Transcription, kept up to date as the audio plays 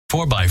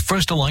for by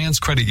First Alliance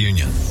Credit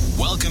Union.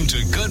 Welcome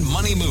to Good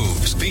Money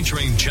Moves,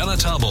 featuring Jenna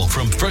Tauble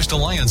from First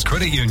Alliance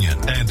Credit Union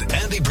and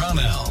Andy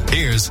Brownell.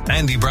 Here's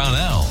Andy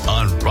Brownell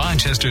on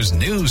Rochester's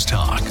News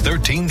Talk,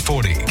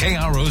 1340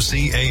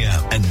 KROC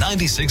AM and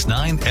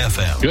 96.9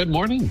 FM. Good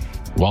morning.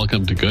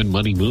 Welcome to Good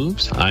Money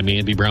Moves. I'm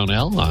Andy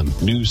Brownell on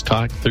News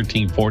Talk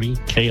 1340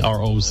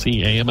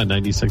 KROC AM and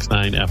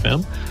 96.9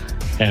 FM.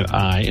 And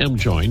I am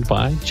joined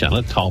by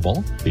Jenna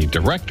Tauble, the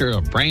Director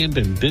of Brand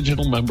and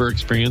Digital Member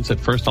Experience at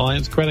First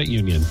Alliance Credit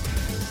Union.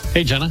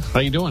 Hey, Jenna,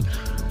 how you doing?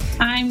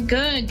 I'm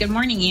good. Good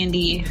morning,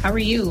 Andy. How are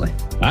you?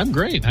 I'm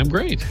great.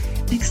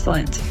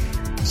 Excellent.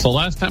 So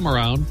last time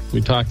around, we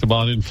talked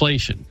about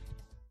inflation.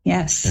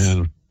 Yes.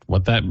 And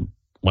what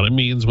it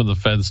means when the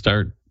Feds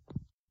start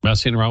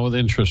messing around with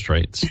interest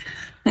rates.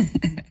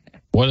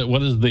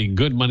 What is the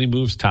Good Money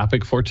Moves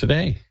topic for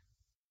today?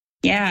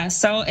 Yeah,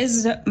 so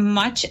as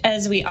much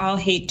as we all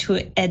hate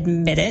to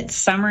admit it,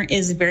 summer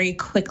is very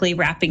quickly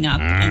wrapping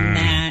up, and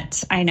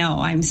that, I know,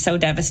 I'm so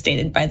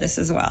devastated by this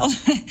as well.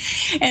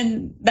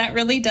 And that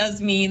really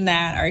does mean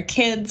that our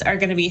kids are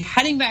going to be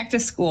heading back to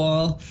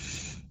school,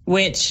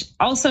 which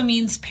also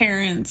means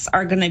parents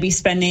are going to be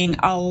spending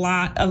a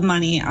lot of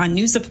money on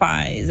new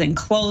supplies and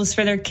clothes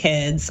for their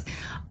kids,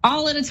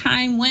 all at a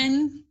time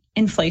when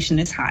inflation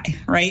is high,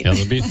 right? Yeah,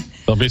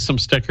 there'll be some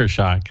sticker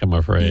shock, I'm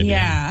afraid.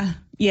 Yeah.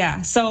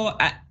 So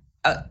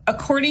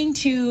according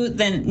to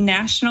the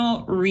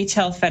National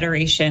Retail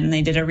Federation,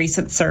 they did a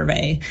recent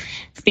survey.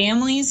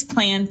 Families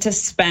plan to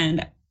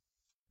spend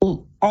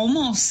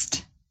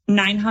almost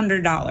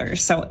 $900,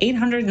 so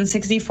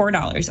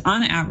 $864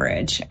 on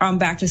average on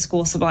back to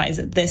school supplies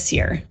this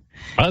year.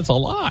 That's a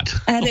lot.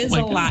 That is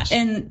a lot.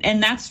 And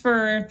that's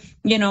for,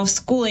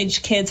 school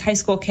age kids, high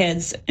school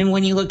kids. And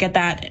when you look at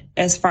that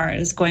as far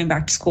as going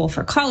back to school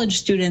for college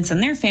students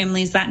and their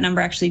families, that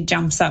number actually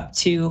jumps up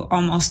to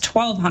almost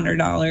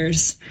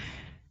 $1,200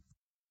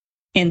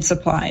 in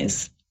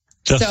supplies.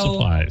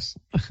 Supplies.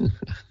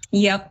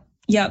 Yep.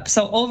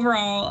 So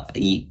overall,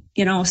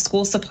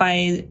 school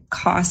supply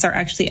costs are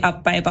actually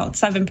up by about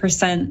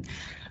 7%.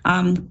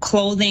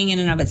 Clothing in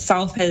and of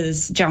itself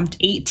has jumped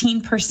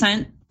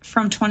 18%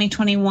 from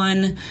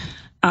 2021.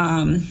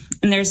 And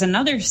there's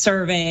another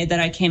survey that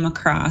I came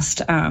across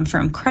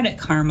from Credit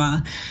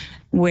Karma,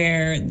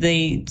 where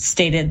they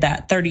stated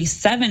that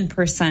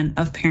 37%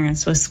 of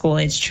parents with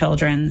school-age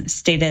children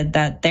stated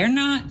that they're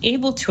not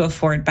able to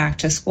afford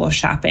back-to-school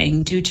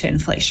shopping due to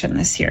inflation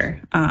this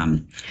year.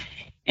 And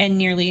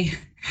nearly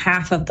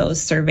half of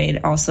those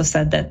surveyed also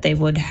said that they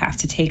would have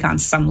to take on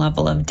some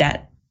level of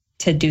debt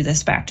to do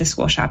this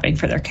back-to-school shopping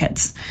for their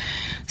kids.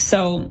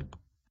 So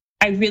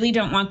I really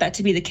don't want that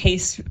to be the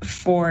case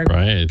for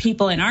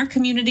people in our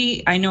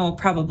community. I know it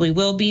probably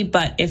will be,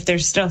 but if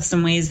there's still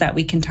some ways that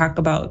we can talk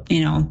about,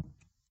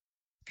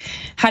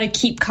 how to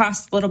keep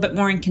costs a little bit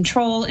more in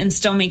control and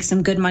still make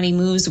some good money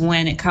moves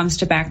when it comes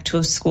to back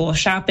to school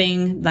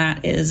shopping,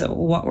 that is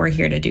what we're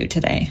here to do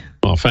today.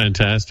 Well,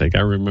 fantastic.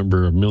 I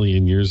remember a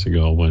million years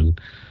ago when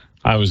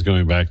I was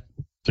going back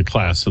to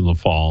class in the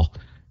fall,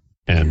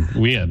 and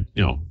we had,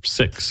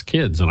 6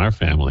 kids in our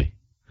family.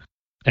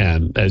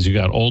 And as you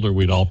got older,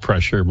 we'd all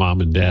pressure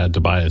mom and dad to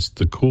buy us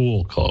the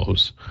cool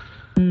clothes.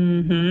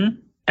 Mm-hmm.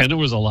 And there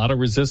was a lot of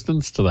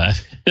resistance to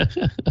that.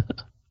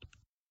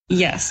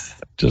 Yes.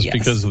 Just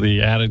because of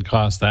the added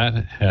cost that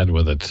had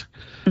with it.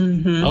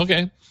 Mm-hmm.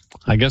 Okay.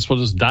 I guess we'll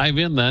just dive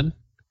in then.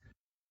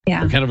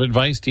 Yeah. What kind of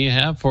advice do you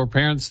have for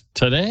parents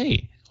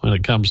today when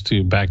it comes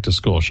to back to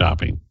school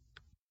shopping?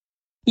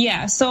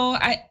 Yeah. So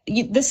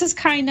this is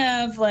kind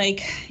of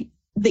like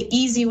the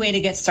easy way to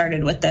get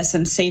started with this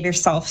and save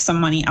yourself some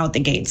money out the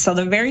gate. So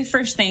the very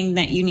first thing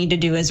that you need to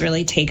do is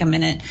really take a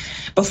minute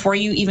before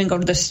you even go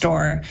to the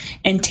store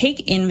and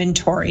take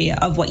inventory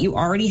of what you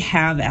already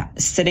have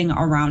sitting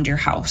around your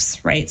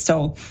house, right?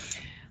 So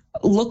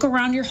look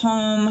around your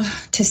home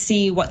to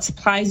see what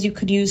supplies you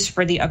could use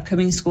for the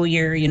upcoming school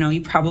year.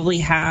 You probably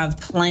have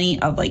plenty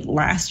of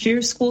last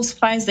year's school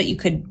supplies that you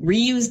could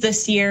reuse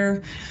this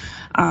year.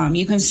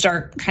 You can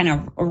start kind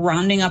of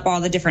rounding up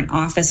all the different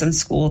office and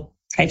school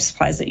type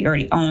supplies that you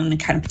already own and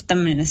kind of put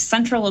them in a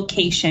central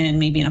location,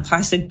 maybe in a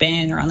plastic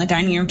bin or on the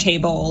dining room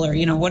table or,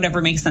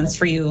 whatever makes sense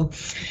for you.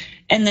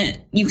 And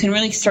then you can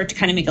really start to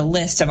kind of make a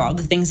list of all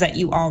the things that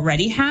you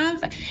already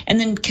have and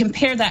then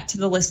compare that to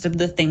the list of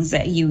the things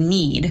that you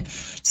need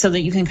so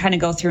that you can kind of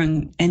go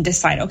through and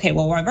decide, okay,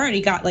 well, I've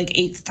already got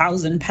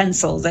 8,000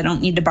 pencils. I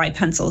don't need to buy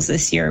pencils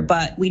this year,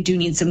 but we do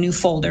need some new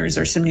folders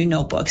or some new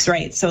notebooks,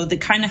 right? So that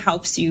kind of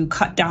helps you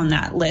cut down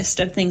that list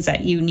of things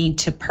that you need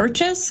to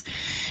purchase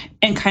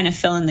and kind of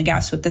fill in the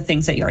gaps with the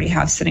things that you already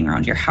have sitting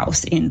around your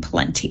house in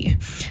plenty.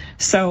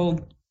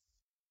 So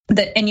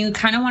and you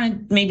kind of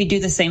want to maybe do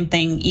the same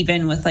thing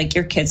even with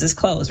your kids'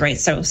 clothes, right?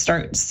 So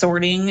start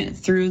sorting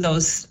through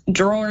those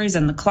drawers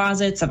and the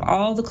closets of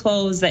all the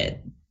clothes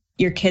that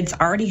your kids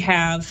already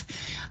have.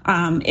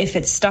 If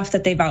it's stuff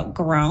that they've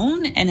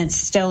outgrown and it's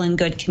still in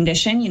good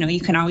condition, you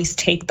can always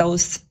take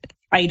those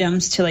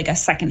items to a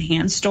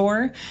secondhand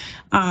store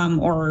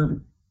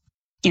or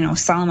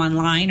sell them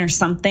online or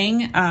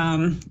something.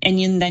 And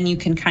then you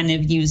can kind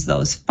of use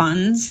those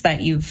funds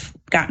that you've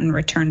gotten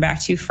returned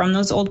back to you from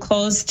those old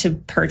clothes to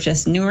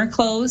purchase newer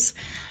clothes.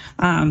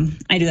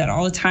 I do that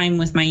all the time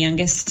with my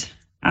youngest,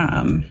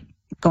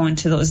 going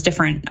to those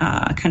different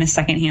kind of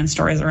secondhand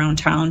stores around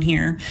town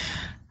here.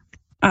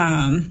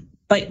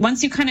 But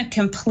once you kind of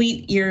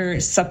complete your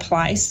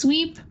supply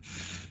sweep,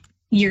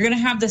 you're going to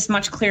have this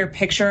much clearer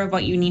picture of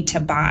what you need to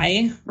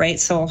buy, right?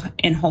 So,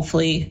 and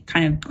hopefully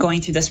kind of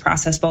going through this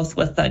process, both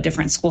with the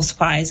different school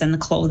supplies and the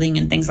clothing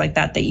and things like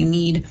that you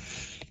need,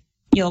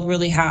 you'll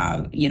really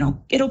have,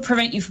 it'll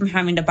prevent you from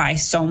having to buy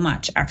so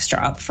much extra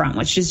up front,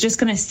 which is just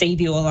going to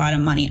save you a lot of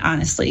money,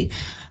 honestly.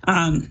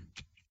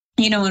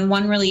 And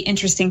one really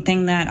interesting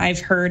thing that I've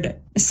heard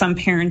some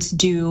parents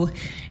do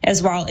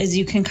as well is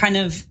you can kind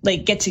of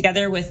like get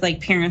together with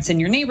like parents in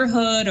your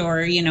neighborhood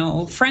or,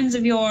 friends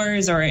of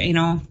yours or,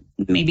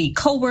 maybe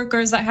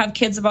coworkers that have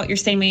kids about your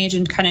same age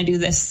and kind of do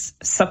this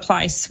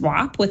supply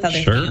swap with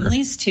other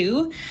families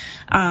too.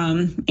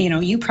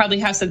 You probably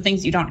have some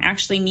things you don't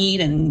actually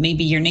need and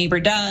maybe your neighbor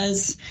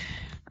does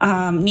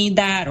need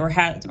that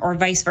or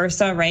vice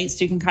versa, right?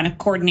 So you can kind of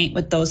coordinate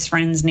with those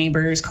friends,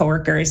 neighbors,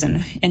 coworkers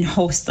and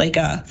host like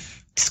a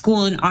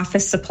school and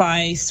office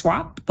supply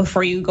swap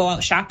before you go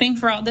out shopping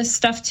for all this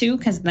stuff too,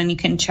 because then you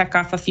can check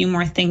off a few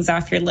more things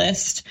off your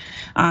list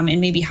and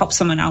maybe help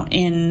someone out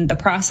in the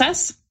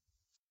process.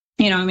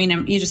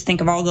 You just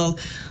think of all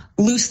the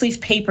loose leaf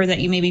paper that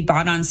you maybe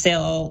bought on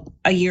sale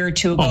a year or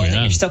two ago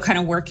that you're still kind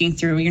of working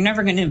through. You're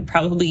never going to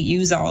probably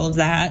use all of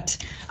that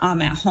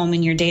at home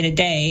in your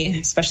day-to-day,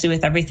 especially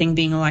with everything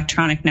being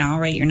electronic now,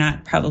 right? You're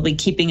not probably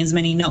keeping as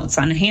many notes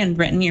on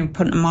handwritten. You're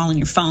putting them all in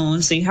your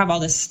phone. So you have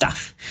all this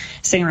stuff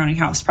sitting around your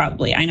house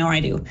probably. I know I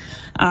do.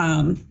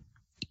 And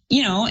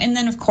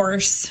then of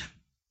course,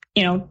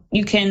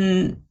 you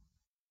can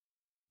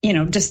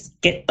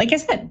just get, like I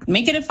said,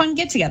 make it a fun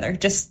get together.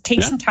 Just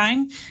take some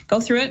time, go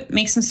through it,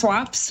 make some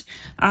swaps,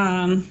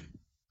 and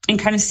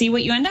kind of see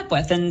what you end up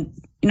with. And,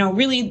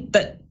 really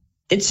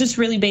it's just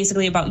really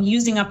basically about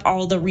using up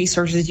all the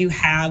resources you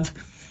have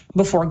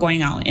before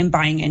going out and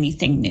buying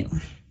anything new.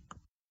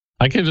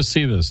 I can just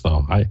see this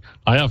though.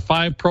 I have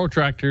 5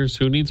 protractors.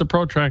 Who needs a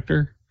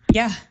protractor?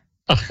 Yeah,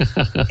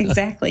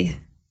 exactly.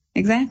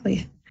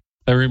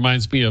 That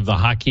reminds me of the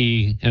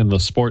hockey and the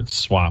sports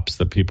swaps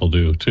that people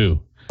do too.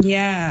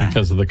 Yeah.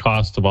 Because of the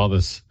cost of all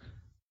this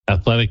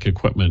athletic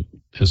equipment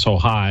is so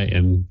high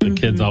and the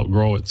kids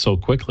outgrow it so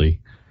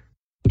quickly.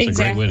 It's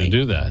a great way to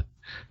do that.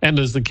 And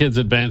as the kids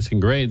advance in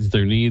grades,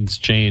 their needs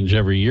change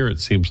every year, it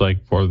seems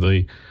like, for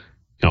the,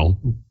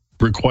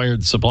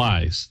 required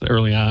supplies.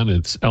 Early on,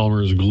 it's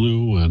Elmer's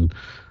glue and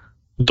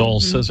dull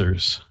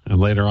scissors. And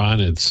later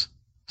on, it's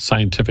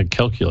scientific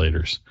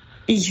calculators.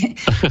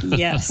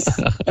 Yes.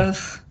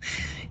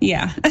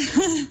 Yeah.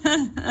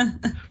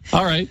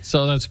 All right.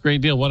 So that's a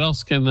great deal. What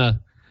else can the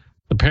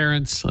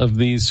parents of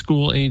these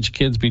school-age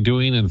kids be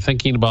doing and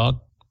thinking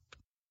about,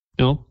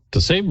 to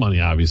save money,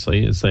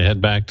 obviously, as they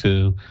head back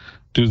to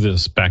do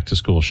this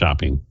back-to-school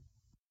shopping?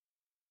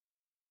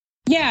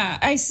 Yeah.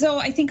 I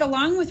think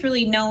along with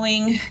really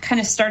knowing,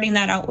 kind of starting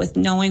that out with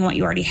knowing what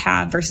you already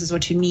have versus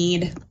what you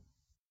need,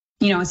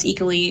 it's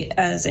equally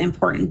as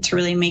important to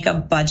really make a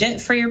budget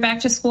for your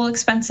back-to-school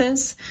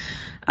expenses.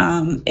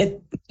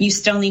 You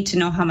still need to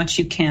know how much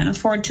you can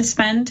afford to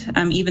spend,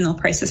 even though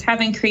prices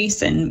have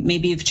increased and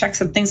maybe you've checked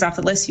some things off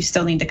the list, you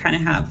still need to kind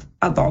of have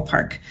a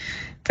ballpark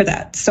for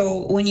that.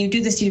 So when you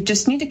do this, you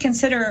just need to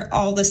consider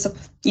all the,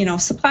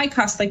 supply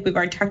costs, like we've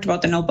already talked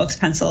about, the notebooks,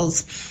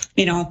 pencils,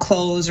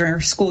 clothes or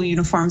school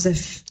uniforms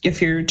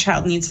if your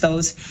child needs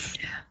those.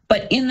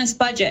 But in this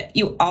budget,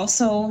 you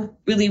also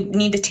really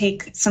need to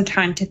take some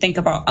time to think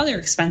about other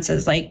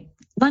expenses like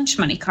lunch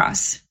money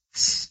costs,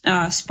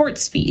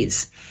 sports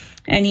fees,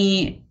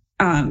 any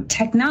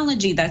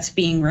technology that's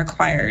being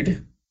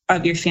required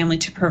of your family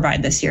to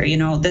provide this year.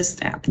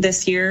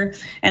 This year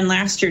and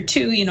last year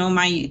too,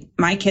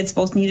 my kids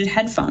both needed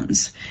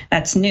headphones.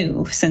 That's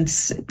new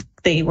since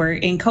they were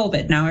in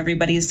COVID. Now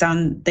everybody's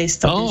they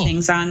still do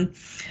things on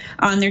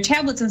their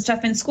tablets and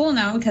stuff in school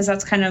now, because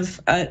that's kind of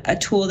a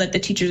tool that the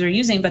teachers are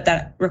using, but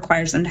that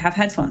requires them to have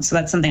headphones. So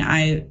that's something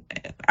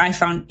I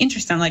found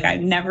interesting. Like I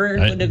never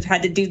would have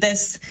had to do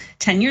this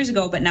 10 years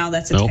ago, but now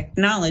that's a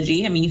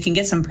technology. I mean, you can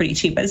get some pretty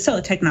cheap, but it's still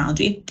a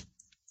technology.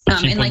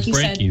 And like you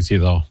said, easy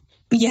though.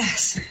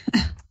 Yes.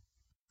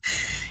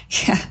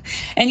 Yeah.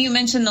 And you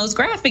mentioned those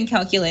graphing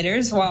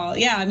calculators. Well,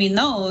 yeah, I mean,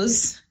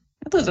 those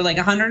are like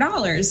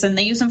 $100 and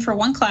they use them for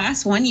one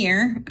class, 1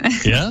 year.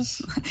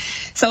 Yes.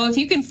 So if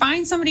you can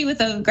find somebody with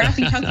a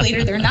graphing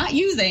calculator they're not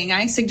using,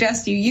 I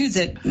suggest you use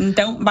it and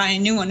don't buy a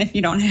new one if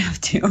you don't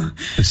have to.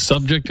 It's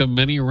subject of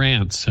many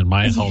rants in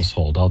my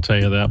household, I'll tell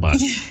you that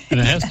much. And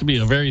it has to be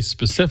a very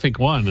specific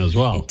one as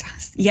well. It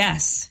does.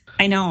 Yes,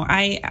 I know.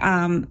 I,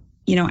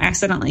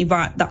 accidentally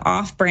bought the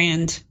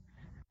off-brand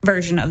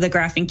version of the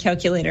graphing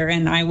calculator,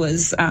 and I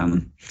was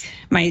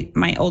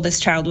my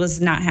oldest child was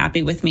not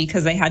happy with me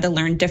because they had to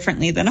learn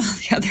differently than all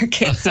the other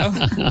kids. So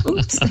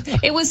oops.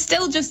 It was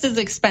still just as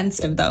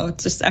expensive though,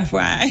 just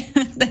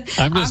FYI.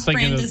 I'm just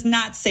Off-brand does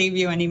not save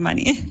you any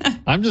money.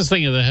 I'm just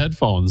thinking of the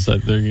headphones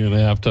that they're going to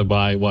have to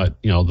buy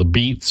the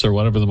Beats or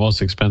whatever the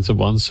most expensive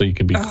ones so you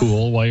can be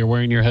cool while you're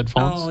wearing your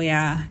headphones. Oh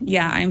yeah.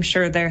 Yeah. I'm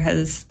sure there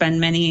has been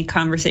many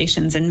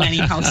conversations in many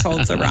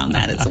households around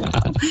that as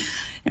well.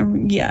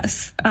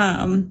 Yes.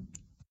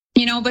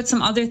 But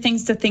some other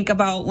things to think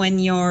about when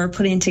you're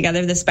putting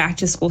together this back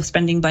to school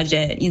spending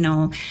budget,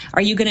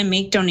 are you going to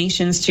make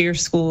donations to your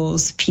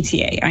school's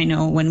PTA? I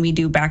know when we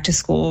do back to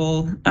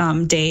school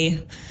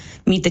day,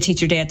 meet the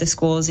teacher day at the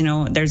schools,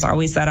 there's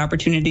always that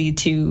opportunity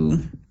to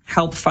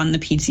help fund the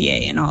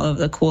PTA and all of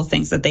the cool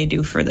things that they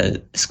do for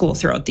the school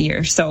throughout the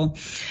year. So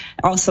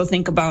also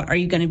think about, are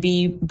you going to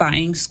be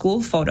buying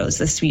school photos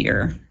this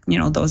year?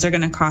 Those are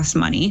going to cost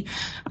money.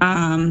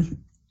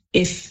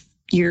 If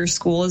your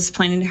school is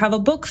planning to have a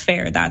book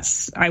fair,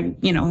 that's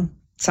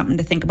something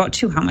to think about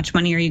too. How much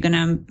money are you going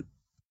to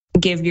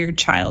give your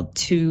child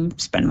to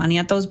spend money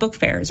at those book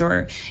fairs,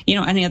 or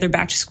any other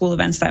back to school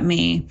events that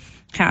may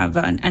have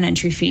an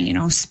entry fee,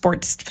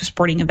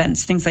 sporting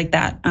events, things like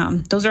that.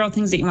 Those are all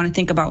things that you want to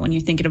think about when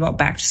you're thinking about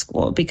back to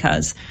school,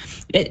 because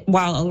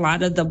while a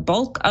lot of the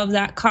bulk of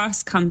that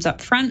cost comes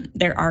up front,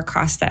 there are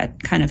costs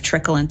that kind of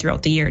trickle in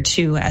throughout the year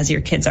too as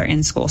your kids are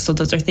in school. So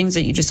those are things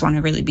that you just want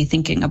to really be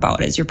thinking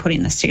about as you're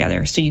putting this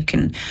together, so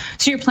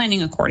you're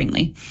planning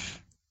accordingly.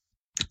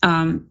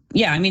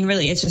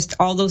 Really, it's just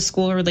all those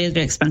school related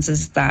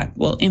expenses that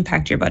will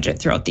impact your budget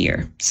throughout the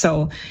year.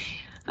 So,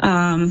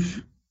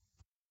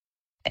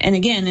 and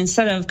again,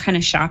 instead of kind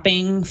of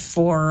shopping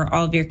for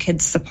all of your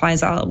kids'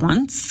 supplies all at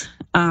once,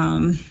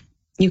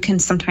 you can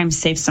sometimes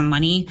save some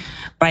money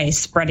by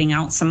spreading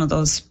out some of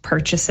those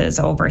purchases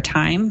over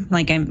time.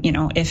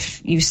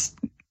 If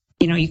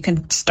you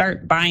can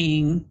start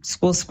buying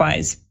school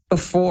supplies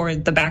before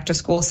the back to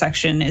school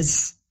section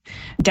is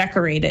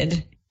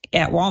decorated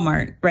at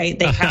Walmart, right?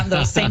 They have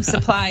those same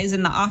supplies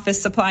in the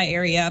office supply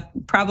area,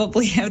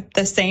 probably at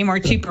the same or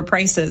cheaper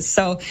prices.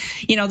 So,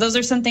 those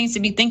are some things to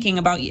be thinking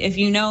about. If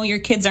your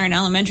kids are in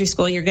elementary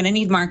school, you're going to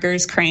need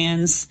markers,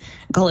 crayons,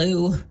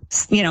 glue,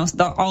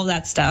 all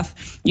that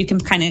stuff. You can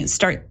kind of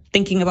start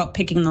thinking about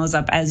picking those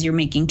up as you're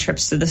making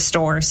trips to the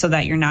store, so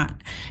that you're not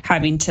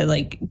having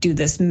to do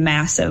this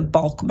massive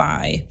bulk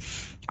buy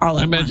all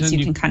at once.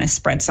 You can kind of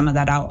spread some of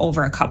that out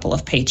over a couple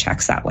of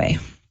paychecks that way.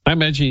 I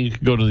imagine you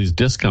could go to these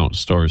discount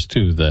stores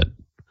too that,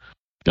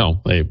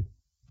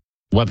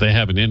 what they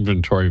have in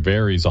inventory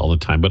varies all the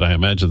time. But I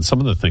imagine some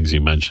of the things you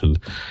mentioned,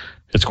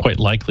 it's quite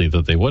likely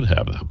that they would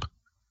have them.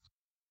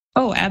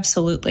 Oh,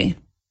 absolutely.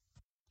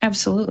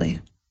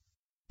 Absolutely.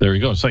 There you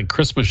go. It's like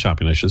Christmas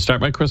shopping. I should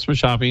start my Christmas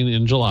shopping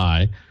in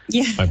July.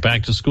 Yeah. My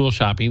back to school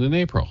shopping in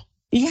April.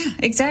 Yeah,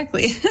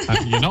 exactly.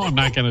 I'm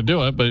not going to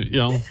do it, but,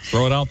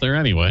 throw it out there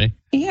anyway.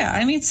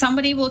 Yeah,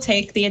 somebody will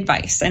take the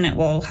advice and it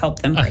will help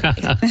them break.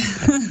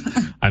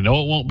 I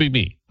know it won't be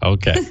me.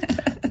 Okay.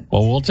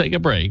 Well, we'll take a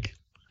break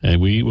and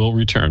we will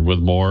return with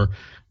more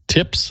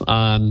tips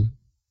on,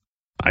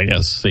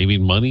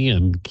 saving money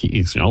and,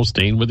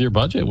 staying with your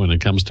budget when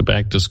it comes to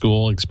back to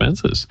school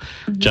expenses.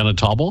 Mm-hmm. Jenna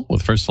Taubel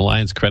with First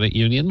Alliance Credit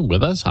Union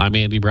with us. I'm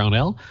Andy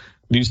Brownell.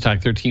 News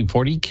Talk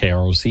 1340,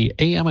 KROC,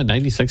 AM at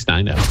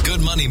 96.9 FM.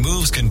 Good Money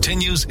Moves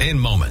continues in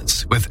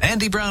moments with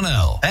Andy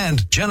Brownell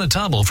and Jenna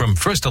Taubel from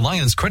First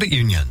Alliance Credit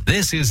Union.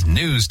 This is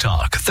News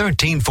Talk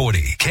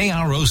 1340,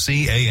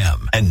 KROC,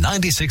 AM and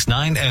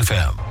 96.9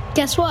 FM.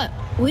 Guess what?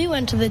 We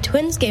went to the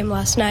Twins game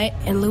last night,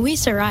 and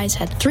Luis Ariz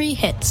had 3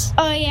 hits.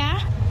 Oh,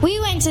 yeah? We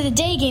went to the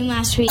day game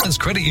last week.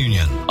 Credit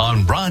Union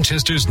on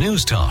Rochester's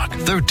News Talk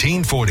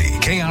 1340,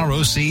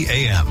 KROC,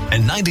 AM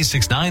and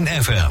 96.9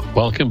 FM.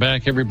 Welcome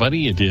back,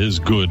 everybody. It is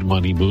Good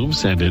Money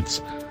Moves, and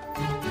it's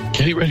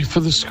getting ready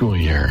for the school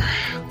year.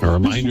 A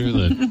reminder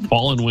that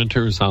fall and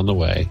winter is on the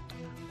way.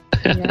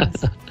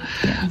 Yes.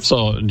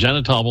 So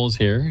Jenna Taubel is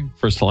here,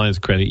 First Alliance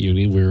Credit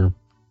Union. We're,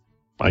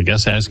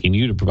 asking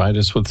you to provide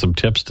us with some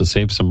tips to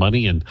save some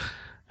money and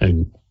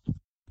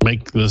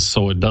make this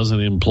so it doesn't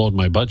implode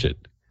my budget.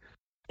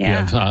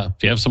 Yeah. Do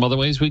you have some other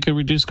ways we could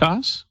reduce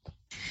costs?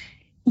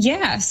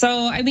 Yeah.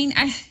 So,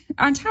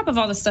 on top of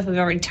all the stuff we've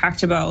already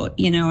talked about,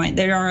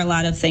 there are a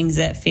lot of things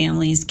that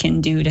families can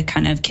do to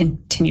kind of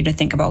continue to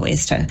think about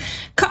ways to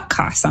cut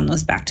costs on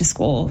those back to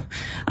school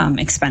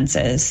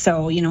expenses.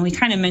 So, we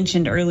kind of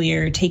mentioned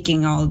earlier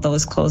taking all of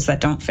those clothes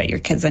that don't fit your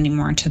kids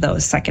anymore to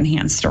those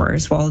secondhand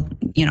stores. Well,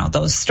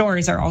 those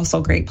stores are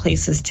also great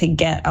places to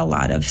get a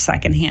lot of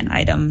secondhand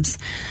items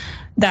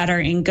that are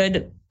in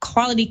good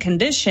quality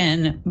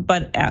condition,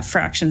 but at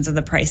fractions of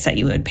the price that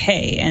you would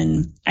pay.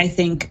 And I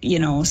think,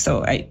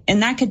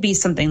 and that could be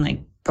something like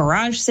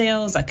garage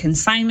sales, a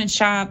consignment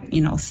shop,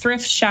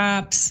 thrift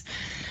shops.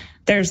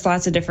 There's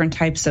lots of different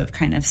types of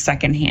kind of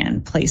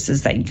secondhand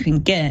places that you can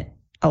get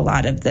a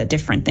lot of the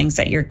different things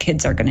that your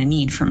kids are going to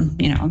need, from,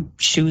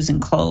 shoes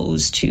and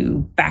clothes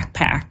to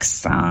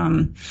backpacks.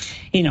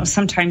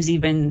 Sometimes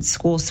even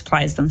school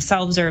supplies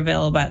themselves are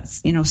available at,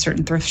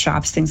 certain thrift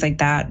shops, things like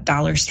that,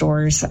 dollar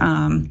stores.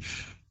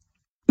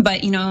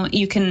 But,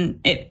 you can,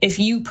 if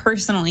you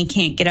personally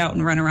can't get out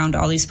and run around to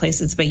all these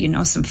places, but,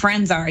 some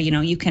friends are,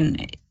 you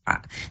can,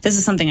 this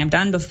is something I've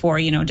done before,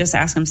 just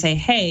ask them, say,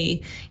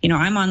 hey,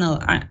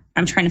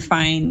 I'm trying to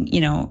find,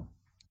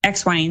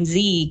 X, Y, and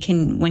Z.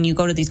 When you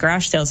go to these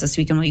garage sales this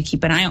weekend, will you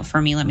keep an eye out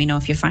for me? Let me know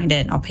if you find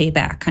it and I'll pay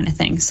back, kind of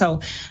thing.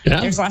 So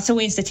There's lots of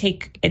ways to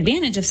take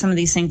advantage of some of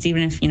these things,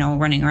 even if,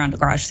 running around to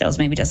garage sales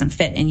maybe doesn't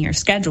fit in your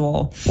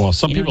schedule. Well,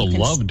 some people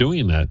love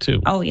doing that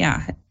too. Oh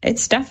yeah.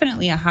 It's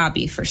definitely a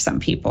hobby for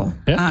some people.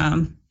 Yeah.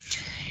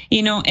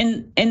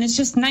 And it's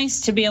just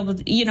nice to be able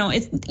to,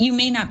 you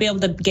may not be able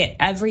to get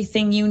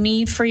everything you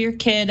need for your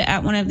kid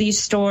at one of these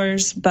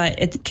stores, but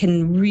it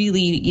can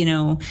really,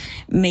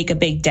 make a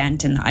big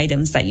dent in the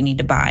items that you need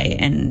to buy.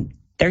 And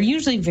they're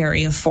usually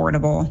very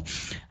affordable.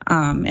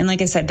 And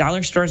like I said,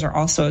 dollar stores are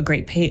also a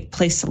great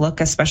place to look,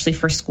 especially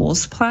for school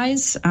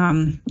supplies.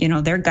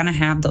 They're going to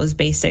have those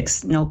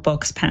basics,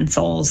 notebooks,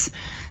 pencils,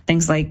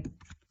 things like,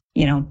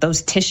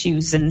 those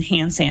tissues and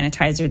hand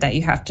sanitizer that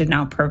you have to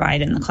now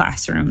provide in the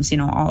classrooms,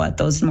 all at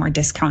those more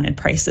discounted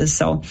prices.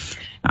 So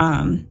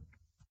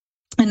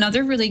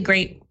another really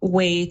great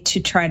way to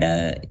try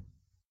to,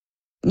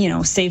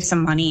 save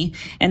some money,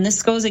 and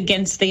this goes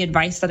against the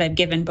advice that I've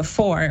given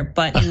before,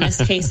 but in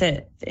this case,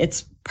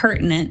 it's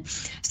pertinent.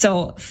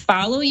 So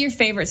follow your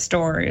favorite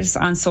stores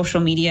on social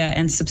media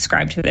and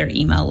subscribe to their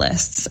email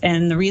lists.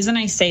 And the reason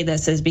I say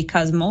this is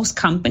because most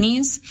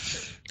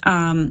companies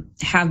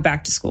have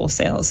back to school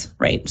sales,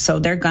 right? So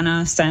they're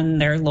gonna send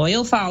their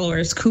loyal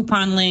followers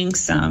coupon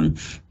links,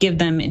 give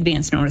them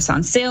advance notice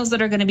on sales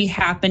that are gonna be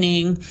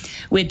happening,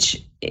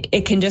 which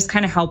it can just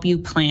kind of help you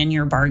plan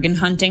your bargain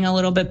hunting a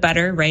little bit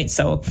better, right?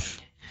 So,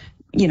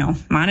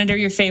 monitor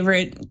your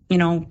favorite,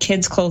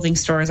 kids clothing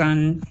stores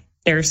on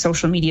their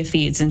social media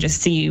feeds and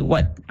just see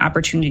what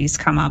opportunities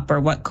come up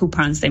or what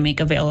coupons they make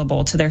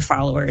available to their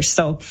followers.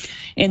 So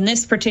in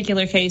this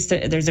particular case,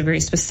 there's a very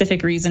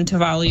specific reason to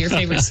follow your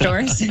favorite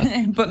stores,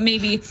 but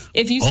maybe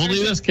if you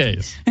only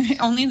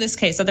this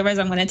case, otherwise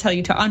I'm going to tell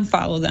you to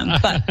unfollow them.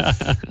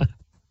 But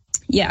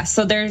yeah,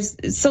 so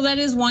that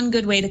is one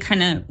good way to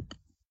kind of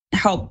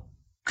help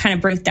kind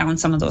of break down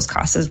some of those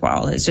costs as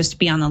well, is just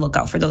be on the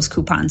lookout for those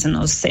coupons and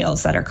those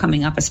sales that are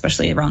coming up,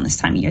 especially around this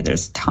time of year.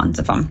 There's tons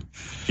of them.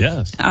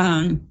 Yes.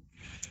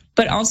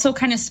 But also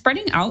kind of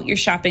spreading out your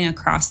shopping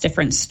across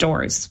different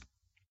stores,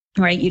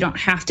 right? You don't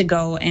have to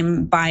go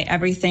and buy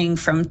everything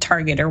from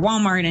Target or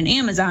Walmart and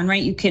Amazon,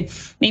 right? You could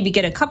maybe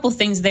get a couple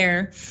things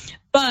there,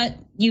 but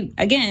you,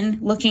 again,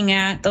 looking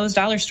at those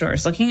dollar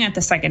stores, looking at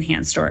the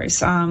secondhand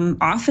stores,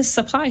 office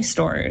supply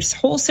stores,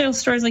 wholesale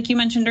stores, like you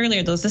mentioned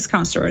earlier, those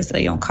discount stores,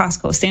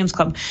 Costco, Sam's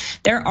Club,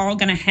 they're all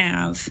going to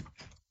have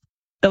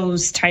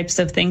those types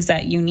of things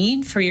that you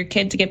need for your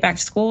kid to get back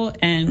to school,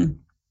 and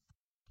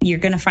you're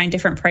going to find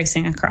different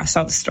pricing across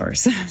all the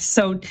stores.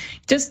 So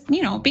just,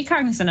 be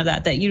cognizant of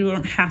that you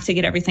don't have to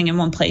get everything in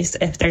one place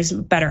if there's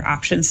better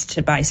options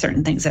to buy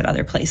certain things at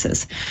other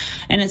places.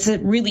 And it's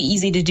really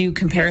easy to do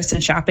comparison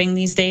shopping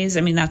these days.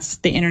 I mean,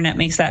 the internet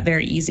makes that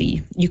very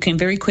easy. You can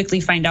very quickly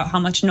find out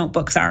how much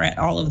notebooks are at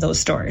all of those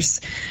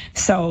stores.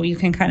 So you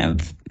can kind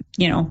of,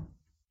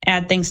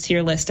 add things to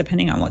your list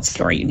depending on what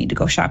store you need to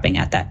go shopping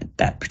at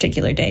that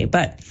particular day.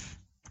 But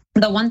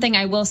the one thing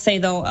I will say,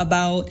 though,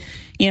 about,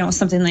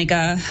 something like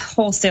a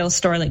wholesale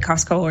store like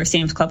Costco or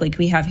Sam's Club like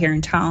we have here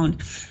in town,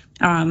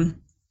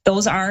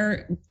 those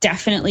are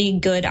definitely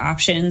good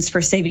options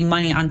for saving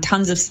money on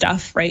tons of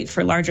stuff, right?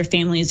 For larger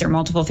families or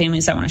multiple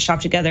families that want to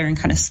shop together and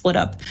kind of split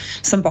up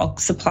some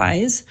bulk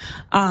supplies.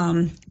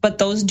 But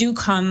those do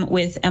come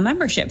with a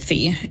membership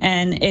fee.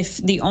 And if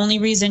the only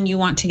reason you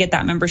want to get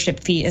that membership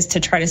fee is to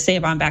try to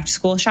save on back to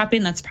school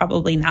shopping, that's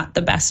probably not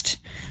the best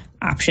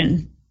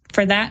option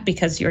for that,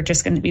 because you're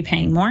just going to be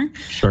paying more.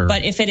 Sure.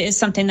 But if it is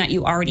something that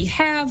you already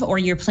have or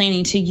you're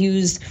planning to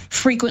use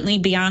frequently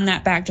beyond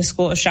that back to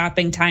school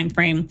shopping time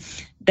frame,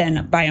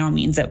 then by all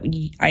means,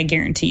 I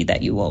guarantee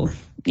that you will,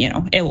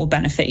 it will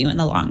benefit you in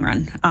the long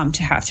run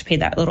to have to pay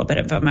that little bit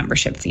of a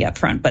membership fee up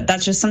front. But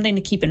that's just something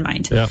to keep in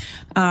mind. Yeah.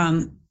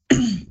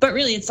 But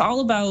really, it's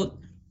all about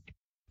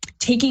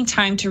taking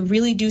time to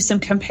really do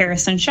some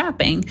comparison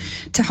shopping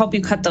to help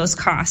you cut those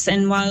costs.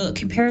 And while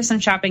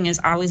comparison shopping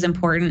is always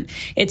important,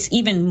 it's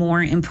even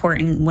more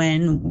important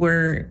when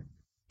we're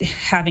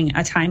having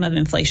a time of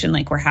inflation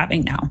like we're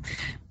having now.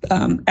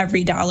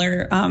 Every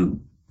dollar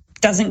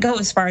doesn't go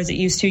as far as it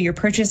used to. Your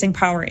purchasing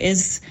power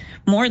is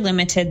more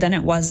limited than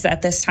it was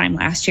at this time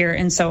last year.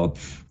 And so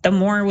the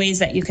more ways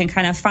that you can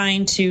kind of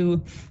find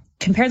to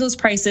compare those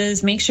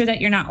prices, make sure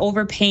that you're not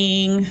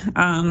overpaying,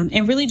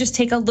 and really just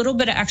take a little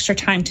bit of extra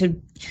time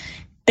to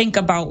think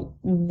about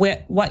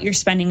what you're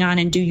spending on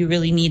and do you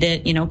really need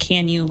it?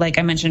 Can you, like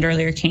I mentioned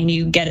earlier, can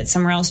you get it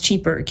somewhere else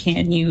cheaper?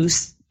 Can you,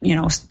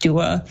 do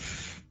a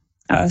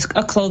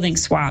a clothing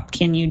swap?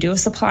 Can you do a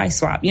supply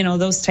swap?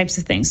 Those types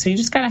of things. So you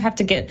just have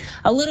to get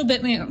a little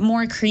bit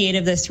more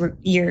creative this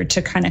year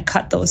to kind of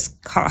cut those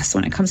costs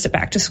when it comes to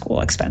back to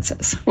school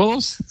expenses.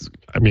 Well,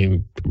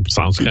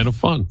 sounds kind of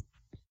fun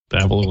to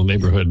have a little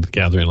neighborhood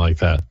gathering like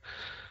that.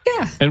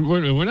 Yeah. And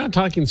we're not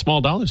talking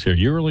small dollars here.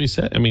 You really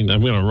said, I'm going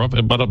to rough it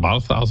about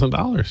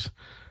 $1,000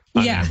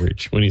 on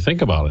average when you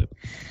think about it.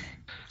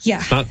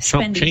 Yeah. Not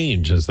chump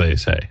change, as they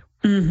say.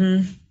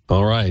 Mm-hmm.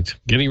 All right.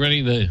 Getting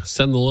ready to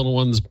send the little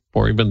ones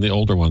or even the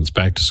older ones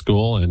back to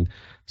school and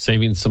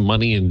saving some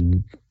money.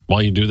 And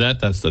while you do that,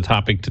 that's the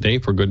topic today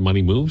for Good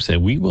Money Moves.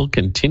 And we will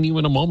continue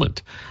in a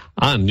moment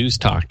on News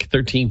Talk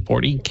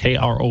 1340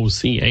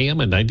 KROC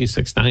AM and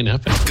 96.9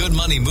 FM. Good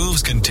Money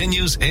Moves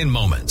continues in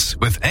moments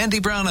with Andy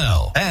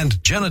Brownell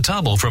and Jenna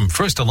Tobble from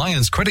First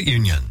Alliance Credit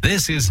Union.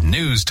 This is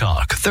News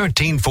Talk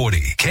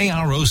 1340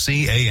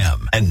 KROC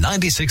AM and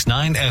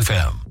 96.9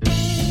 FM.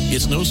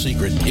 It's no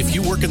secret, if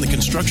you work in the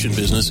construction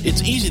business,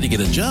 it's easy to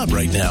get a job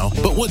right now.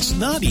 But what's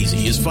not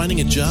easy is finding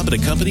a job at a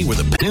company where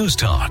the... News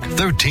Talk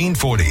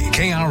 1340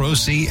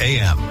 KROC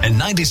AM and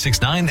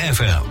 96.9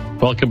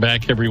 FM. Welcome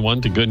back,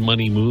 everyone, to Good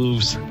Money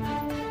Moves.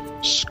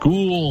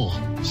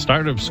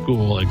 Start of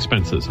school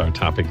expenses, our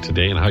topic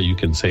today, and how you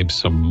can save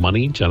some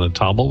money. Jenna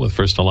Tobble with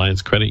First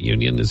Alliance Credit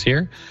Union is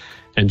here.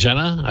 And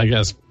Jenna, I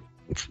guess,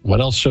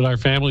 what else should our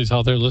families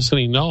out there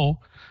listening know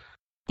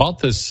about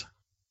this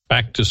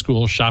back to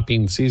school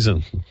shopping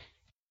season?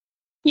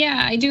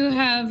 Yeah, I do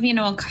have,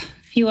 a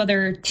few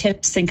other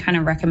tips and kind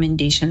of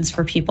recommendations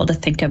for people to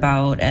think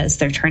about as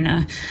they're trying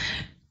to,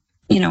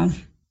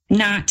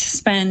 not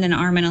spend an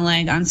arm and a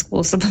leg on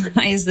school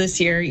supplies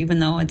this year, even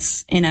though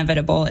it's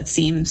inevitable, it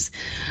seems.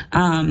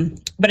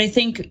 But I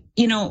think,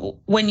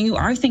 when you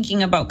are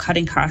thinking about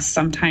cutting costs,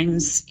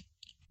 sometimes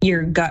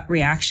your gut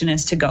reaction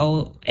is to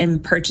go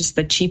and purchase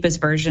the cheapest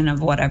version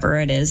of whatever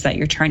it is that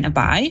you're trying to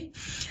buy.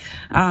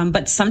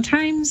 But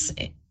sometimes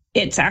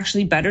it's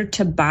actually better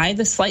to buy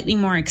the slightly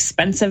more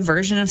expensive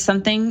version of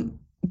something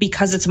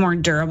because it's more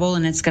durable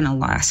and it's going to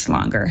last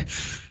longer.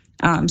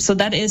 So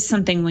that is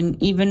something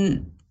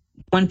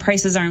when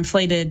prices are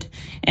inflated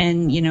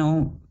and,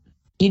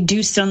 you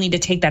do still need to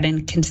take that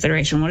into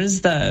consideration. What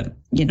is the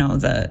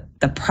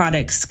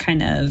product's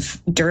kind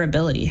of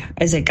durability?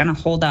 Is it going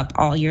to hold up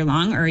all year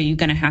long, or are you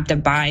going to have to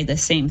buy the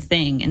same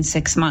thing in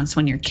 6 months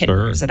when your kid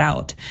wears it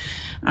out?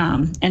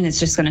 And it's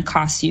just going to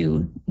cost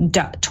you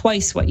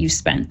twice what you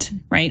spent,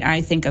 right?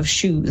 I think of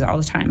shoes all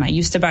the time. I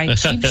used to buy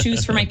cheap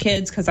shoes for my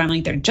kids because I'm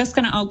like, they're just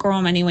going to outgrow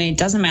them anyway. It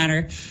doesn't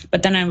matter.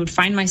 But then I would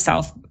find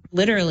myself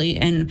literally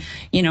in,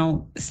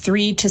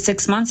 3 to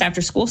 6 months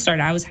after school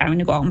started, I was having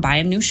to go out and buy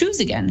new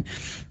shoes again.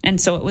 And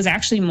so it was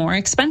actually more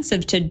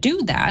expensive to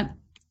do that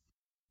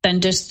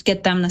than just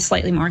get them the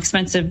slightly more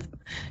expensive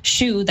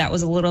shoe that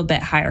was a little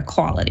bit higher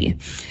quality.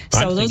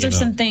 So those are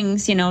some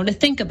things, to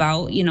think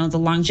about, the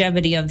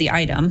longevity of the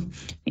item,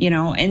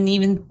 and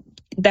even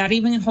that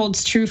even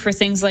holds true for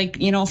things like,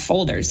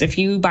 folders. If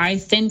you buy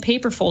thin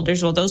paper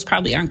folders, well, those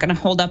probably aren't going to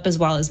hold up as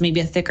well as maybe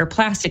a thicker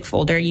plastic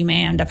folder. You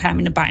may end up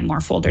having to buy more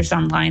folders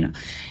online,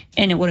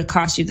 and it would have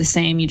cost you the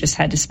same. You just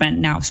had to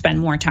spend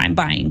more time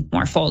buying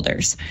more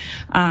folders.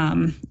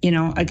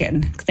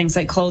 Again, things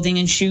like clothing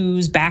and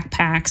shoes,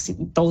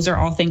 backpacks, those are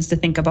all things to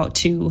think about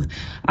too.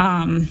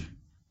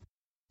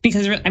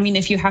 Because,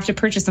 if you have to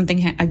purchase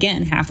something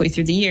again halfway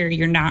through the year,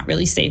 you're not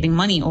really saving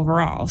money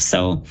overall.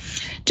 So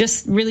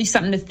just really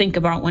something to think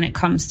about when it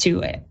comes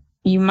to it.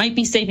 You might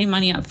be saving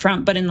money up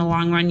front, but in the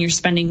long run, you're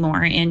spending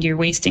more and you're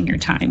wasting your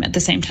time at the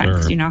same time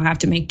because you now have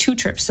to make 2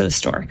 trips to the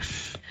store.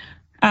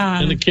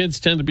 And the kids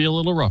tend to be a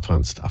little rough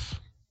on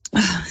stuff.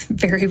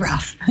 Very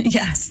rough,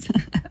 yes.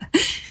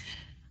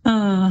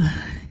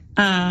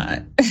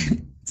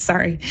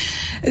 Sorry.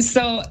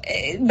 So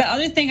the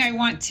other thing I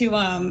want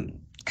to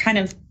kind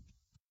of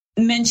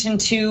mention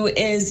too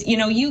is,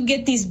 you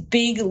get these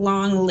big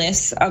long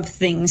lists of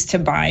things to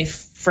buy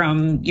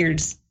from your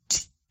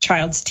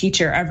child's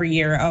teacher every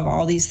year of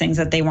all these things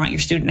that they want your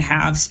student to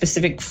have,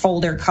 specific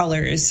folder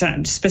colors,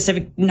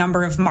 specific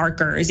number of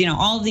markers,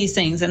 all of these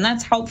things. And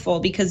that's helpful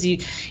because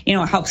it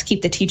helps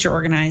keep the teacher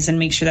organized and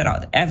make sure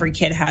that every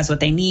kid has what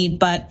they need.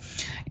 But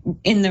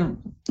in the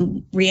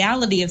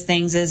reality of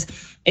things is,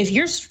 if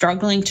you're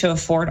struggling to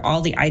afford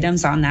all the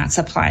items on that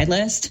supply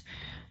list,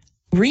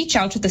 reach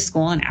out to the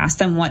school and ask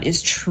them what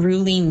is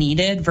truly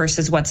needed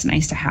versus what's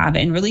nice to have,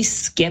 and really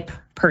skip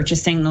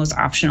purchasing those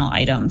optional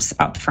items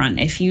up front.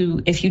 If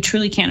you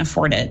truly can't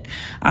afford it,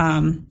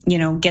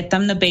 get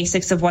them the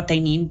basics of what they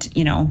need,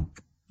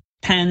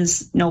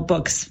 pens,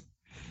 notebooks,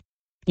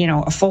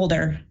 a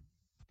folder,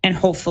 and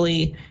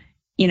hopefully,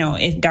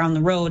 if down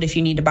the road, if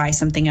you need to buy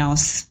something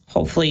else,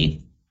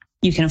 hopefully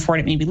you can afford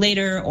it maybe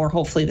later, or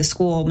hopefully the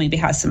school maybe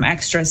has some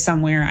extras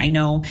somewhere. I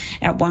know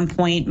at one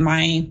point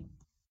my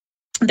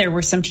There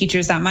were some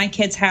teachers that my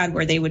kids had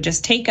where they would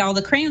just take all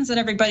the crayons that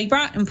everybody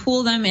brought and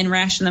pool them and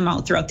ration them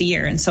out throughout the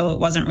year. And so it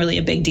wasn't really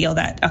a big deal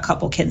that a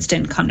couple kids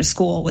didn't come to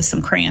school with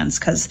some crayons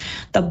because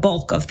the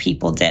bulk of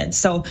people did.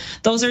 So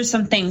those are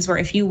some things where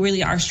if you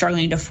really are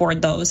struggling to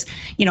afford those,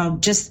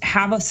 just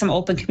have some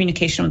open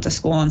communication with the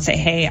school and say,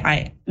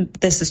 hey,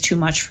 this is too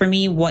much for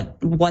me.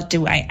 What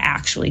do I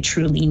actually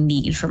truly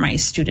need for my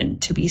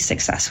student to be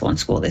successful in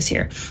school this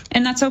year?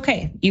 And that's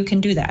okay. You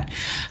can do that.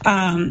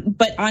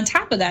 But on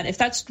top of that, if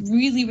that's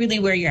really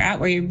where you're at,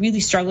 where you're really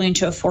struggling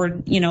to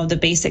afford, the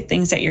basic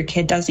things that your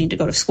kid does need to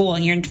go to school.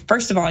 And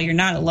first of all, you're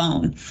not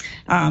alone.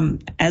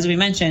 As we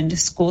mentioned,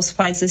 school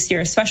supplies this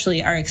year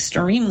especially are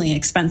extremely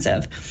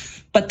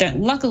expensive. But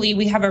luckily,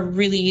 we have a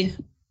really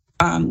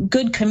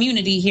good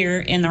community here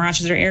in the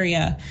Rochester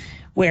area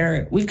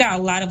where we've got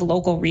a lot of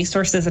local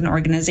resources and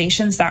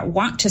organizations that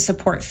want to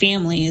support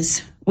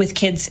families with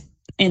kids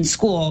in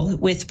school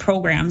with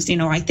programs.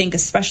 I think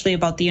especially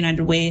about the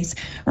United Way's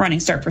Running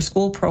Start for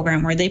School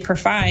program, where they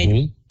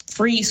provide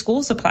free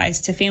school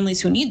supplies to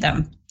families who need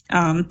them.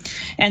 And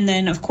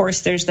then, of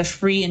course, there's the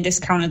free and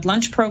discounted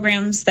lunch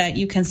programs that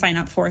you can sign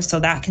up for. So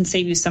that can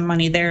save you some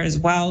money there as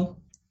well,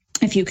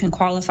 if you can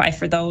qualify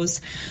for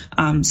those.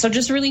 So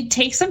just really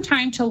take some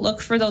time to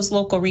look for those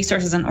local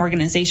resources and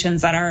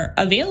organizations that are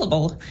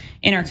available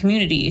in our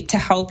community to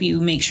help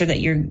you make sure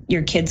that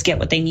your kids get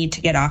what they need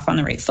to get off on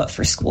the right foot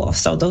for school.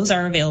 So those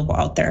are available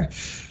out there.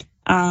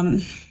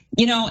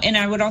 And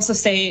I would also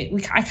say,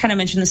 I kind of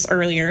mentioned this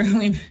earlier,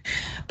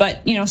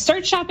 but,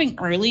 start shopping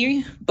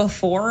early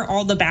before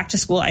all the back to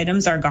school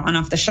items are gone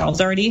off the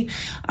shelves already.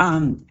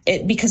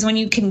 Because when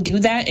you can do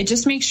that, it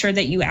just makes sure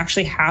that you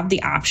actually have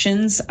the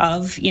options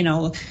of,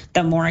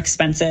 the more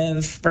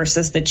expensive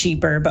versus the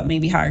cheaper, but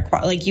maybe higher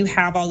quality. Like you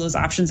have all those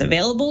options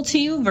available to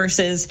you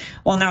versus,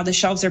 well, now the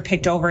shelves are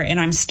picked over and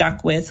I'm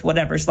stuck with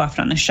whatever's left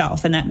on the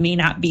shelf. And that may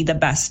not be the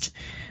best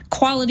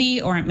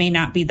quality, or it may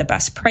not be the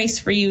best price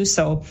for you.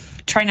 So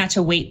try not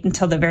to wait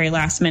until the very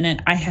last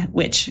minute,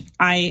 which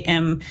I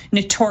am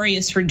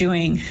notorious for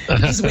doing,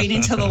 is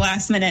waiting till the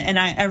last minute. And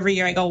every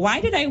year I go,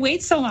 why did I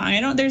wait so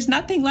long? There's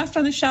nothing left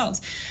on the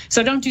shelves.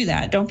 So don't do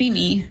that. Don't be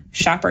me.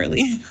 Shop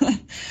early.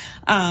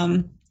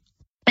 And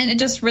it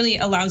just really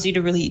allows you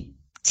to really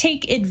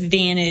take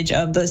advantage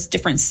of those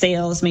different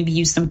sales, maybe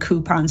use some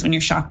coupons when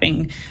you're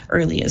shopping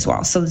early as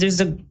well. So there's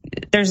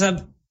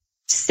a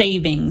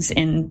savings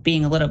in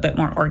being a little bit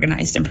more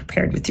organized and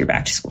prepared with your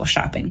back to school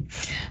shopping.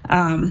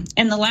 And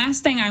the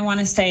last thing I want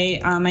to say,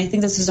 I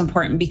think this is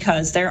important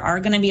because there are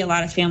going to be a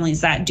lot of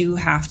families that do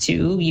have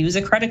to use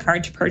a credit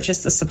card to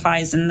purchase the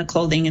supplies and the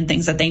clothing and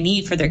things that they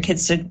need for their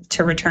kids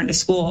to return to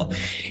school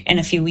in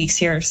a few weeks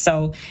here.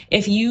 So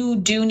if you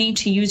do need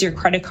to use your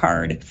credit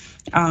card,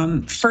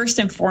 first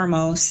and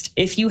foremost,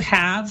 if you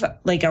have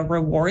like a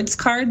rewards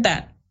card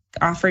that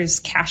offers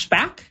cash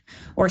back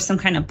or some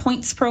kind of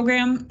points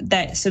program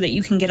so that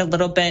you can get a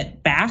little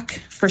bit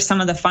back for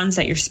some of the funds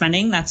that you're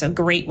spending, that's a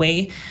great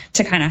way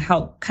to kind of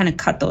help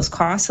cut those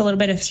costs a little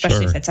bit,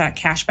 especially if it's a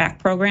cash back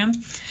program.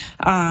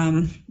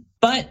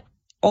 But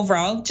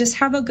overall, just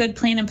have a good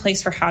plan in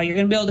place for how you're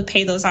going to be able to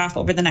pay those off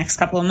over the next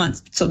couple of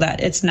months so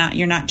that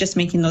you're not just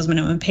making those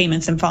minimum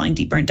payments and falling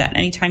deeper in debt.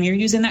 Anytime you're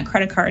using that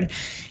credit card,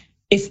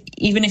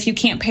 even if you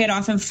can't pay it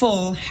off in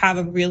full, have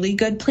a really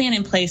good plan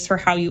in place for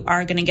how you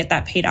are going to get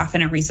that paid off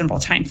in a reasonable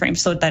time frame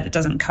so that it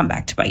doesn't come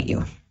back to bite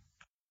you.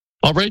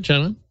 All right,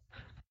 Jenna.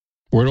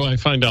 Where do I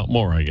find out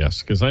more, I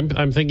guess? Because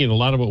I'm thinking a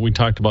lot of what we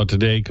talked about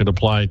today could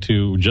apply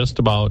to just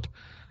about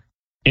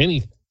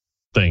anything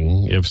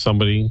if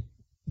somebody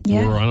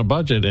were on a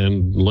budget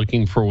and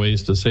looking for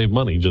ways to save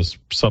money. Just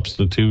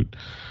substitute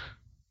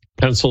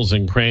pencils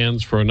and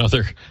crayons for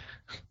another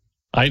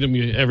item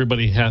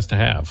everybody has to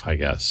have, I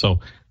guess.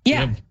 So we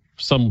have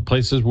some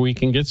places where we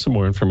can get some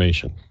more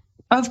information.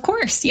 Of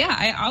course. Yeah.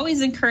 I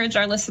always encourage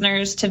our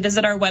listeners to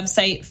visit our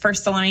website,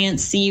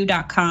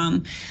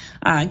 firstalliancecu.com.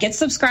 Get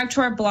subscribed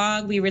to our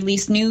blog. We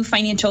release new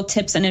financial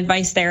tips and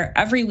advice there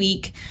every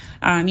week.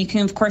 You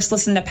can, of course,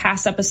 listen to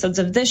past episodes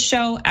of this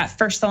show at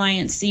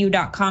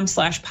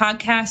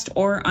firstalliancecu.com/podcast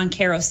or on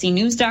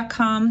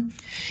krocnews.com.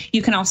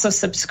 You can also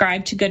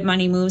subscribe to Good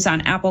Money Moves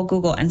on Apple,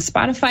 Google, and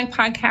Spotify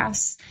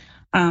podcasts.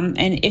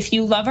 And if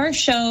you love our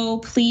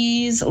show,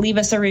 please leave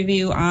us a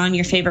review on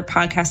your favorite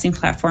podcasting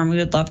platform. We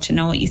would love to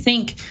know what you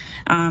think.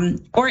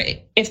 Or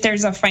if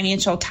there's a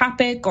financial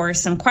topic or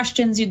some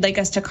questions you'd like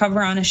us to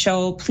cover on a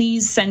show,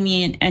 please send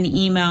me an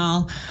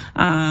email,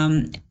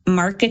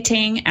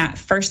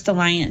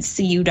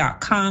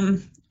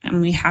 marketing@firstalliancecu.com.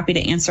 I'm happy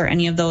to answer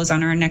any of those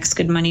on our next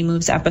Good Money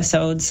Moves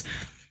episodes.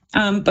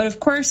 But of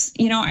course,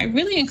 I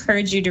really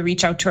encourage you to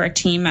reach out to our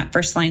team at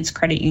First Alliance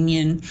Credit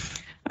Union.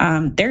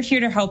 They're here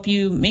to help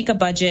you make a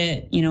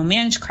budget,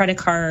 manage credit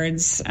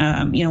cards,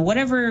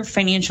 whatever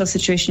financial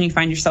situation you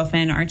find yourself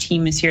in, our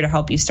team is here to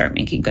help you start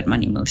making good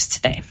money moves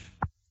today.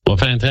 Well,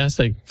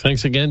 fantastic.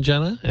 Thanks again,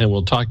 Jenna. And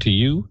we'll talk to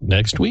you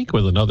next week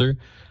with another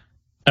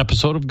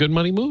episode of Good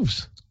Money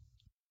Moves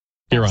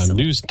here on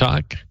News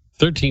Talk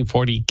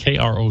 1340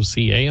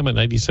 KROC AM at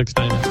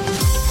 96.9.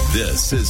 This is